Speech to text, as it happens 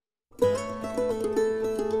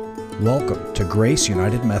Welcome to Grace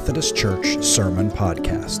United Methodist Church Sermon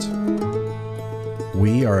Podcast.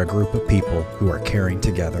 We are a group of people who are caring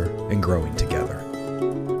together and growing together.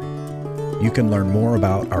 You can learn more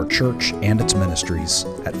about our church and its ministries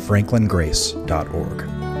at franklingrace.org.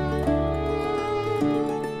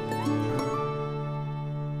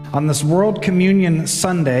 On this World Communion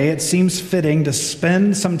Sunday, it seems fitting to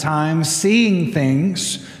spend some time seeing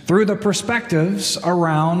things through the perspectives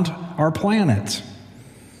around our planet.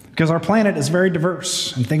 Because our planet is very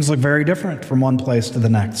diverse and things look very different from one place to the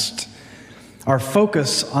next. Our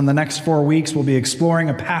focus on the next 4 weeks will be exploring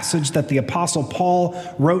a passage that the Apostle Paul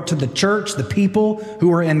wrote to the church, the people who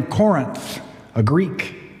were in Corinth, a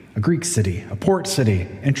Greek city, a port city,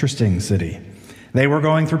 interesting city. They were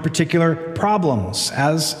going through particular problems,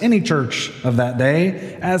 as any church of that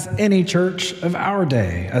day, as any church of our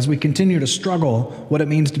day, as we continue to struggle what it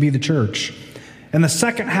means to be the church. In the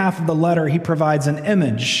second half of the letter, he provides an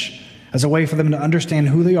image as a way for them to understand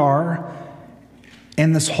who they are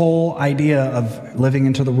and this whole idea of living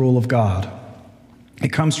into the rule of God. It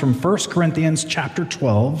comes from 1 Corinthians chapter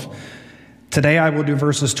 12. Today I will do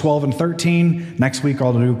verses 12 and 13. Next week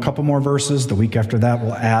I'll do a couple more verses. The week after that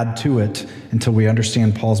we'll add to it until we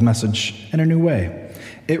understand Paul's message in a new way.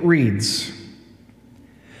 It reads,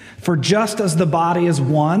 "For just as the body is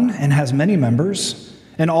one and has many members,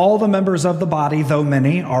 and all the members of the body, though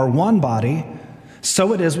many, are one body,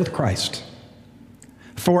 so it is with Christ.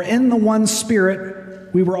 For in the one Spirit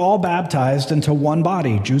we were all baptized into one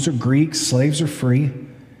body, Jews or Greeks, slaves or free,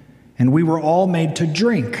 and we were all made to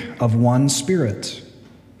drink of one Spirit."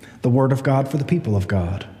 The word of God for the people of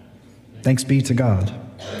God. Thanks be to God.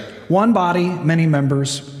 One body, many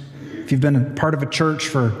members. If you've been a part of a church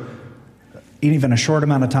for even a short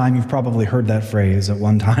amount of time, you've probably heard that phrase at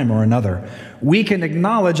one time or another. We can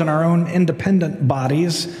acknowledge in our own independent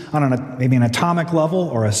bodies, on maybe an atomic level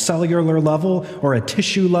or a cellular level or a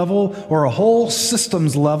tissue level or a whole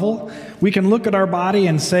systems level, we can look at our body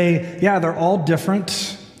and say, yeah, they're all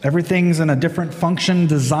different. Everything's in a different function,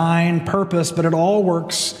 design, purpose, but it all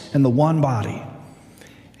works in the one body.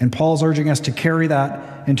 And Paul's urging us to carry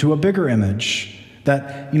that into a bigger image.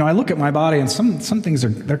 That, I look at my body and some things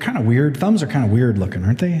they're kind of weird. Thumbs are kind of weird looking,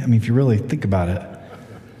 aren't they? I mean, if you really think about it,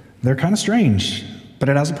 they're kind of strange, but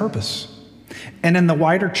it has a purpose. And in the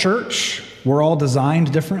wider church, we're all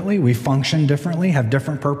designed differently. We function differently, have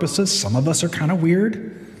different purposes. Some of us are kind of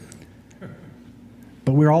weird,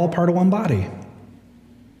 but we're all part of one body.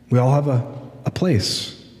 We all have a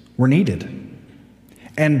place. We're needed.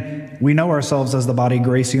 And we know ourselves as the body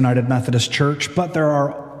Grace United Methodist Church, but there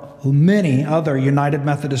are many other United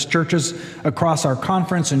Methodist churches across our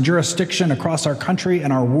conference and jurisdiction, across our country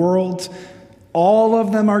and our world. All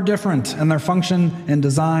of them are different in their function and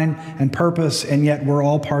design and purpose, and yet we're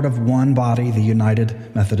all part of one body, the United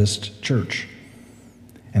Methodist Church.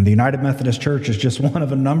 And the United Methodist Church is just one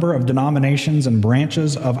of a number of denominations and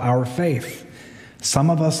branches of our faith.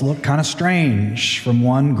 Some of us look kind of strange from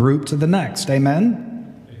one group to the next.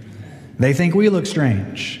 Amen? They think we look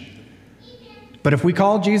strange. But if we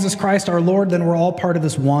call Jesus Christ our Lord, then we're all part of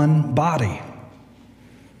this one body.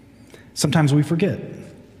 Sometimes we forget.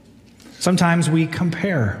 Sometimes we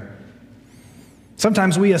compare.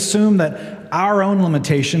 Sometimes we assume that our own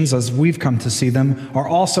limitations, as we've come to see them, are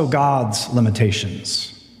also God's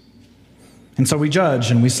limitations. And so we judge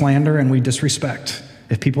and we slander and we disrespect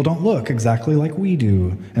if people don't look exactly like we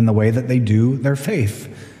do in the way that they do their faith.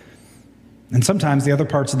 And sometimes the other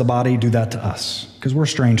parts of the body do that to us because we're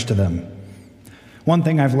strange to them. One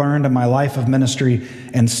thing I've learned in my life of ministry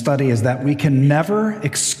and study is that we can never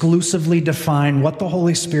exclusively define what the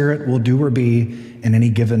Holy Spirit will do or be in any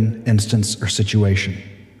given instance or situation.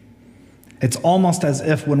 It's almost as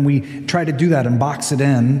if when we try to do that and box it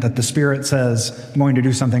in, that the Spirit says, I'm going to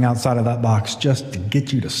do something outside of that box just to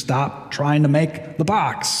get you to stop trying to make the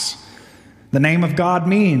box. The name of God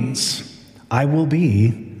means, I will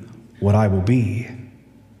be what I will be.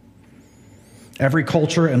 Every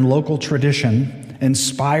culture and local tradition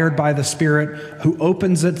inspired by the Spirit who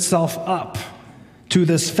opens itself up to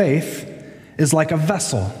this faith is like a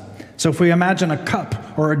vessel. So if we imagine a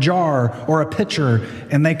cup or a jar or a pitcher,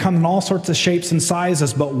 and they come in all sorts of shapes and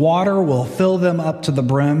sizes, but water will fill them up to the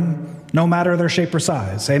brim, no matter their shape or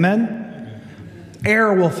size. Amen?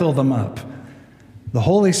 Air will fill them up. The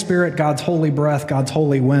Holy Spirit, God's holy breath, God's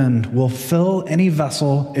holy wind, will fill any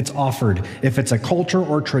vessel it's offered. If it's a culture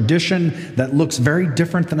or tradition that looks very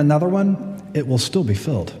different than another one, it will still be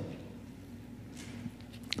filled.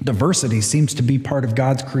 Diversity seems to be part of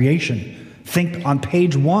God's creation. Think on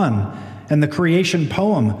page 1 in the creation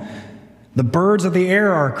poem. The birds of the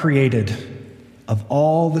air are created of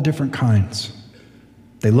all the different kinds.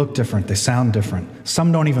 They look different. They sound different.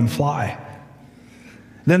 Some don't even fly.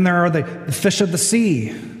 Then there are the fish of the sea.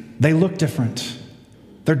 They look different.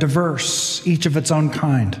 They're diverse, each of its own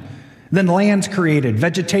kind. Then land's created,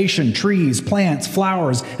 vegetation, trees, plants,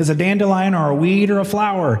 flowers. Is a dandelion or a weed or a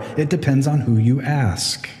flower? It depends on who you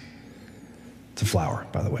ask. It's a flower,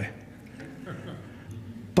 by the way.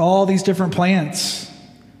 But all these different plants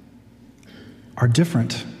are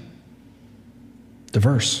different,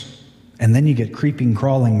 diverse. And then you get creeping,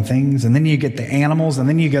 crawling things, and then you get the animals, and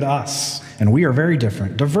then you get us. And we are very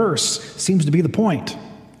different. Diverse seems to be the point.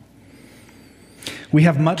 We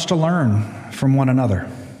have much to learn from one another.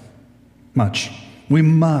 Much. We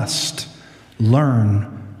must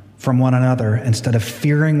learn from one another instead of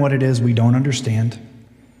fearing what it is we don't understand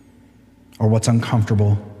or what's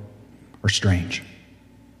uncomfortable or strange.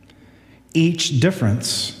 Each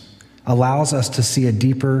difference allows us to see a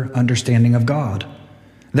deeper understanding of God.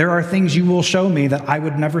 There are things you will show me that I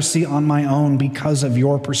would never see on my own because of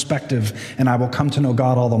your perspective, and I will come to know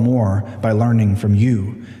God all the more by learning from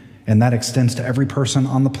you. And that extends to every person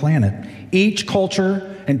on the planet. Each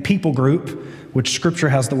culture and people group, which Scripture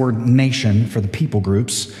has the word nation for the people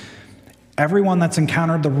groups, everyone that's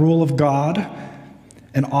encountered the rule of God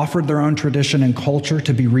and offered their own tradition and culture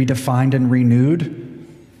to be redefined and renewed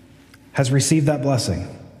has received that blessing.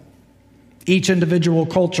 Each individual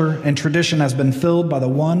culture and tradition has been filled by the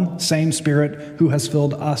one same Spirit who has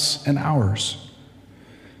filled us and ours.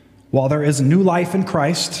 While there is new life in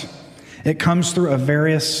Christ, it comes through a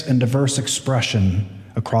various and diverse expression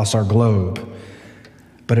across our globe.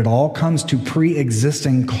 But it all comes to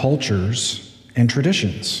pre-existing cultures and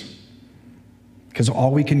traditions, because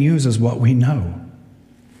all we can use is what we know.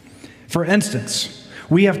 For instance,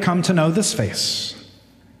 we have come to know this face,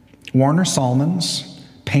 Warner Sallman's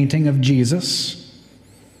painting of Jesus.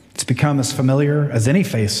 It's become as familiar as any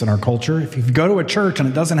face in our culture. If you go to a church and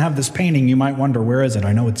it doesn't have this painting, you might wonder, where is it?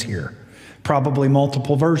 I know it's here. Probably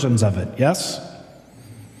multiple versions of it, yes?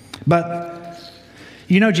 But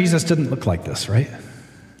you know Jesus didn't look like this, right?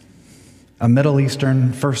 A Middle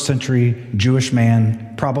Eastern, first century Jewish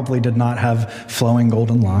man probably did not have flowing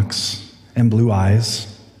golden locks and blue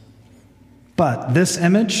eyes. But this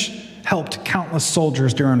image helped countless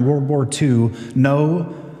soldiers during World War II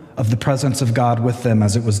know of the presence of God with them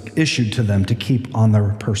as it was issued to them to keep on their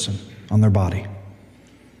person, on their body.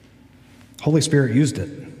 Holy Spirit used it.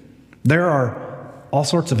 There are all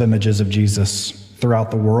sorts of images of Jesus throughout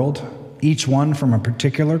the world, each one from a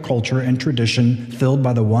particular culture and tradition filled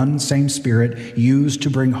by the one same Spirit used to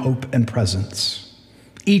bring hope and presence.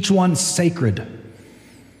 Each one sacred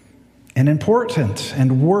and important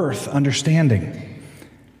and worth understanding,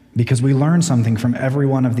 because we learn something from every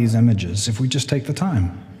one of these images if we just take the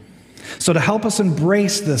time. So to help us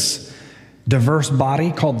embrace this diverse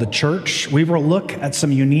body called the church, we will look at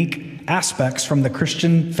some unique aspects from the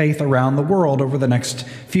Christian faith around the world over the next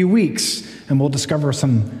few weeks, and we'll discover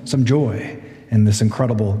some joy in this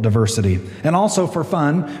incredible diversity. And also for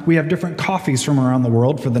fun, we have different coffees from around the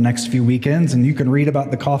world for the next few weekends, and you can read about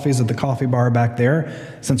the coffees at the coffee bar back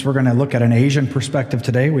there. Since we're going to look at an Asian perspective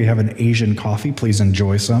today, we have an Asian coffee. Please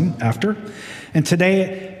enjoy some after. And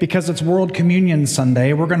today, because it's World Communion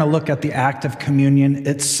Sunday, we're going to look at the act of communion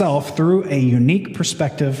itself through a unique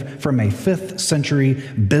perspective from a 5th century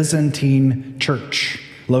Byzantine church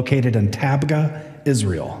located in Tabgha,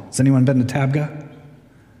 Israel. Has anyone been to Tabgha?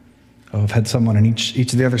 Oh, I've had someone in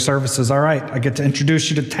each of the other services. All right, I get to introduce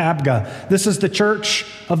you to Tabgha. This is the Church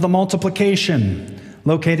of the Multiplication,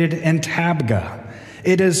 located in Tabgha.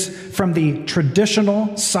 It is from the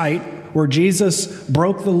traditional site where Jesus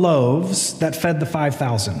broke the loaves that fed the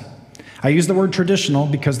 5,000. I use the word traditional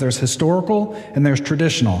because there's historical and there's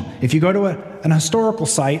traditional. If you go to an historical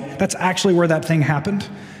site, that's actually where that thing happened.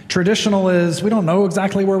 Traditional is, we don't know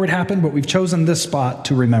exactly where it happened, but we've chosen this spot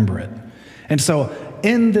to remember it. And so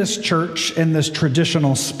in this church, in this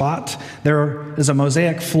traditional spot, there is a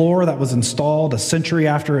mosaic floor that was installed a century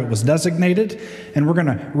after it was designated. And we're going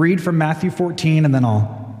to read from Matthew 14, and then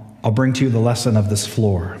I'll bring to you the lesson of this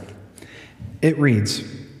floor. It reads,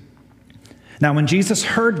 "Now when Jesus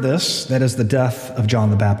heard this," that is the death of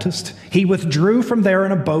John the Baptist, "he withdrew from there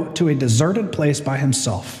in a boat to a deserted place by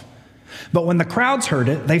himself. But when the crowds heard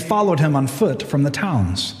it, they followed him on foot from the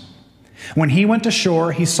towns. When he went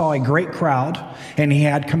ashore, he saw a great crowd, and he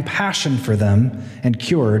had compassion for them and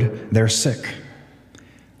cured their sick.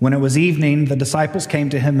 When it was evening, the disciples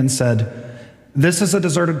came to him and said, 'This is a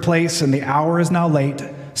deserted place, and the hour is now late.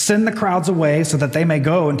 Send the crowds away so that they may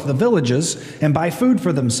go into the villages and buy food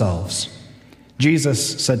for themselves.'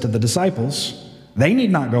 Jesus said to the disciples, 'They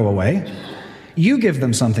need not go away. You give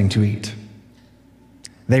them something to eat.'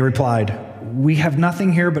 They replied, "We have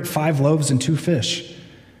nothing here but 5 loaves and 2 fish."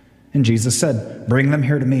 And Jesus said, "Bring them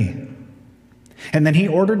here to me." And then he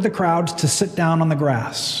ordered the crowds to sit down on the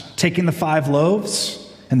grass. Taking the 5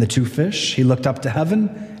 loaves and the 2 fish, he looked up to heaven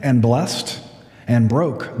and blessed and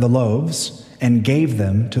broke the loaves and gave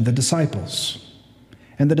them to the disciples.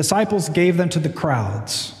 And the disciples gave them to the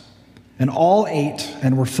crowds. And all ate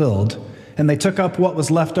and were filled. And they took up what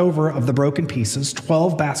was left over of the broken pieces,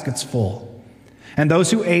 12 baskets full. And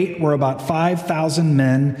those who ate were about 5,000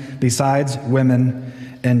 men, besides women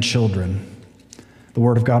and children. The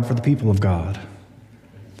word of God for the people of God.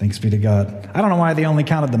 Thanks be to God. I don't know why they only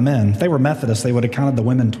counted the men. If they were Methodists, they would have counted the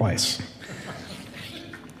women twice.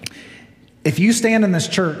 If you stand in this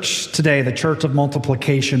church today, the church of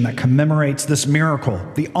multiplication that commemorates this miracle,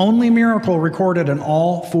 the only miracle recorded in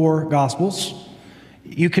all 4 Gospels,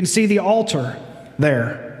 you can see the altar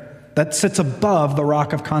there that sits above the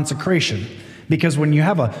rock of consecration. Because when you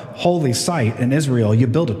have a holy site in Israel, you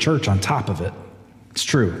build a church on top of it. It's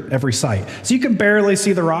true, every site. So you can barely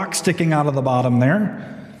see the rock sticking out of the bottom there.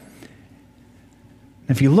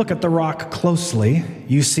 If you look at the rock closely,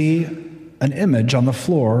 you see an image on the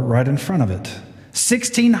floor right in front of it.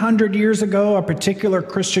 1,600 years ago, a particular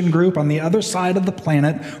Christian group on the other side of the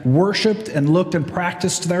planet worshiped and looked and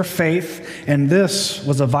practiced their faith, and this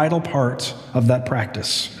was a vital part of that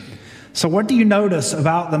practice. So what do you notice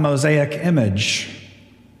about the Mosaic image?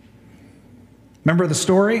 Remember the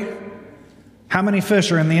story? How many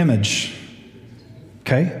fish are in the image?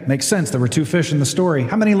 Okay, makes sense. There were 2 fish in the story.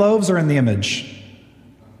 How many loaves are in the image?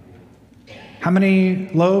 How many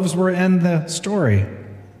loaves were in the story?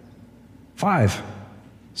 5.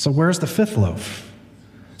 So where's the 5th loaf?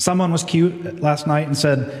 Someone was cute last night and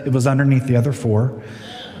said it was underneath the other 4.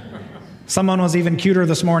 Someone was even cuter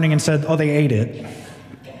this morning and said, oh, they ate it.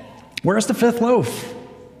 Where's the 5th loaf?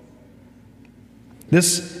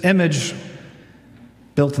 This image,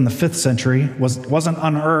 built in the 5th century, wasn't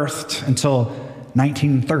unearthed until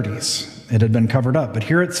 1930s. It had been covered up, but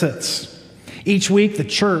here it sits. Each week, the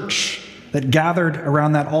church that gathered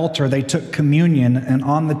around that altar, they took communion, and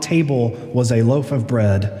on the table was a loaf of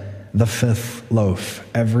bread, the 5th loaf,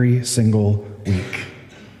 every single week.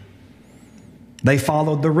 They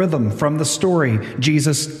followed the rhythm from the story,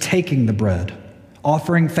 Jesus taking the bread,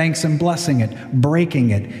 offering thanks and blessing it,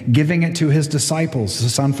 breaking it, giving it to his disciples. Does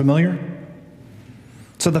this sound familiar?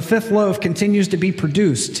 So the 5th loaf continues to be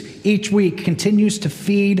produced each week, continues to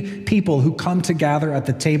feed people who come to gather at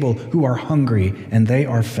the table who are hungry, and they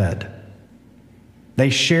are fed. They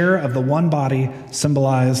share of the one body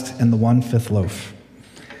symbolized in the 1/5 loaf.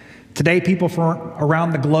 Today, people from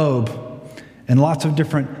around the globe, in lots of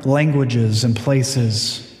different languages and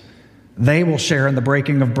places, they will share in the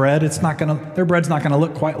breaking of bread. Their bread's not going to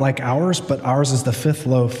look quite like ours, but ours is the 5th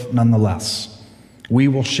loaf nonetheless. We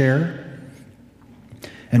will share,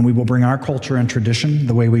 and we will bring our culture and tradition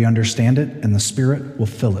the way we understand it, and the Spirit will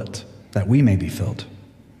fill it, that we may be filled.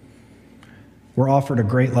 We're offered a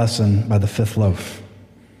great lesson by the 5th loaf.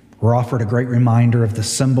 We're offered a great reminder of the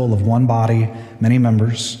symbol of one body, many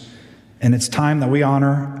members, and it's time that we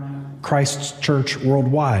honor Christ's church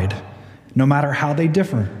worldwide, no matter how they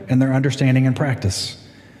differ in their understanding and practice,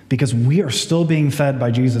 because we are still being fed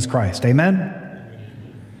by Jesus Christ. Amen?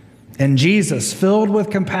 And Jesus, filled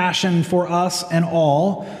with compassion for us and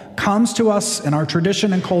all, comes to us in our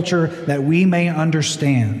tradition and culture that we may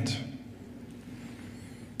understand.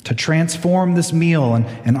 To transform this meal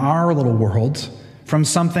in our little world from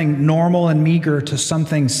something normal and meager to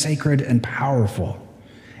something sacred and powerful.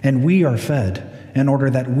 And we are fed in order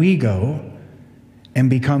that we go and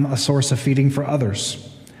become a source of feeding for others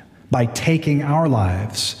by taking our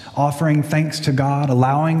lives, offering thanks to God,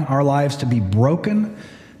 allowing our lives to be broken,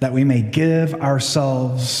 that we may give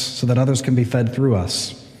ourselves so that others can be fed through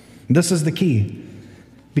us. This is the key,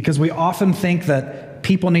 because we often think that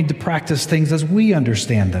people need to practice things as we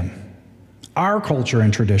understand them, our culture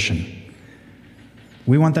and tradition.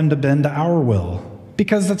 We want them to bend to our will,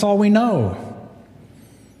 because that's all we know.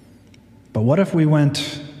 But what if we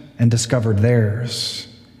went and discovered theirs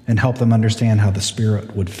and helped them understand how the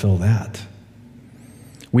Spirit would fill that?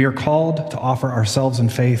 We are called to offer ourselves in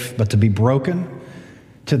faith, but to be broken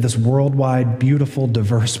to this worldwide, beautiful,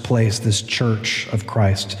 diverse place, this church of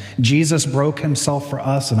Christ. Jesus broke himself for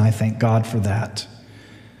us, and I thank God for that.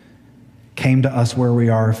 Came to us where we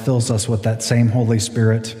are, fills us with that same Holy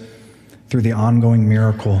Spirit through the ongoing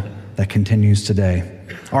miracle that continues today.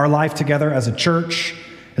 Our life together as a church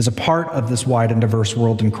is a part of this wide and diverse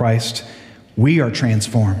world in Christ. We are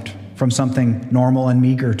transformed from something normal and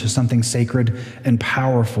meager to something sacred and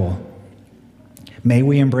powerful. May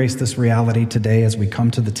we embrace this reality today as we come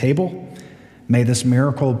to the table. May this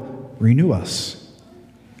miracle renew us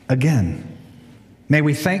again. May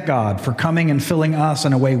we thank God for coming and filling us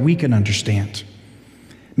in a way we can understand.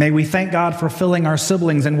 May we thank God for filling our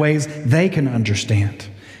siblings in ways they can understand.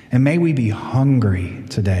 And may we be hungry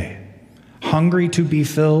today, hungry to be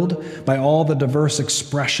filled by all the diverse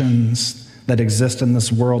expressions that exist in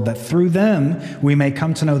this world, that through them we may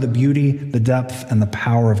come to know the beauty, the depth, and the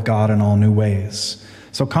power of God in all new ways.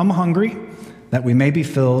 So come hungry, that we may be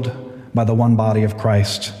filled by the one body of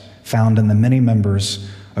Christ, found in the many members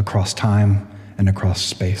across time and across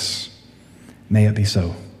space. May it be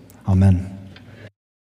so. Amen.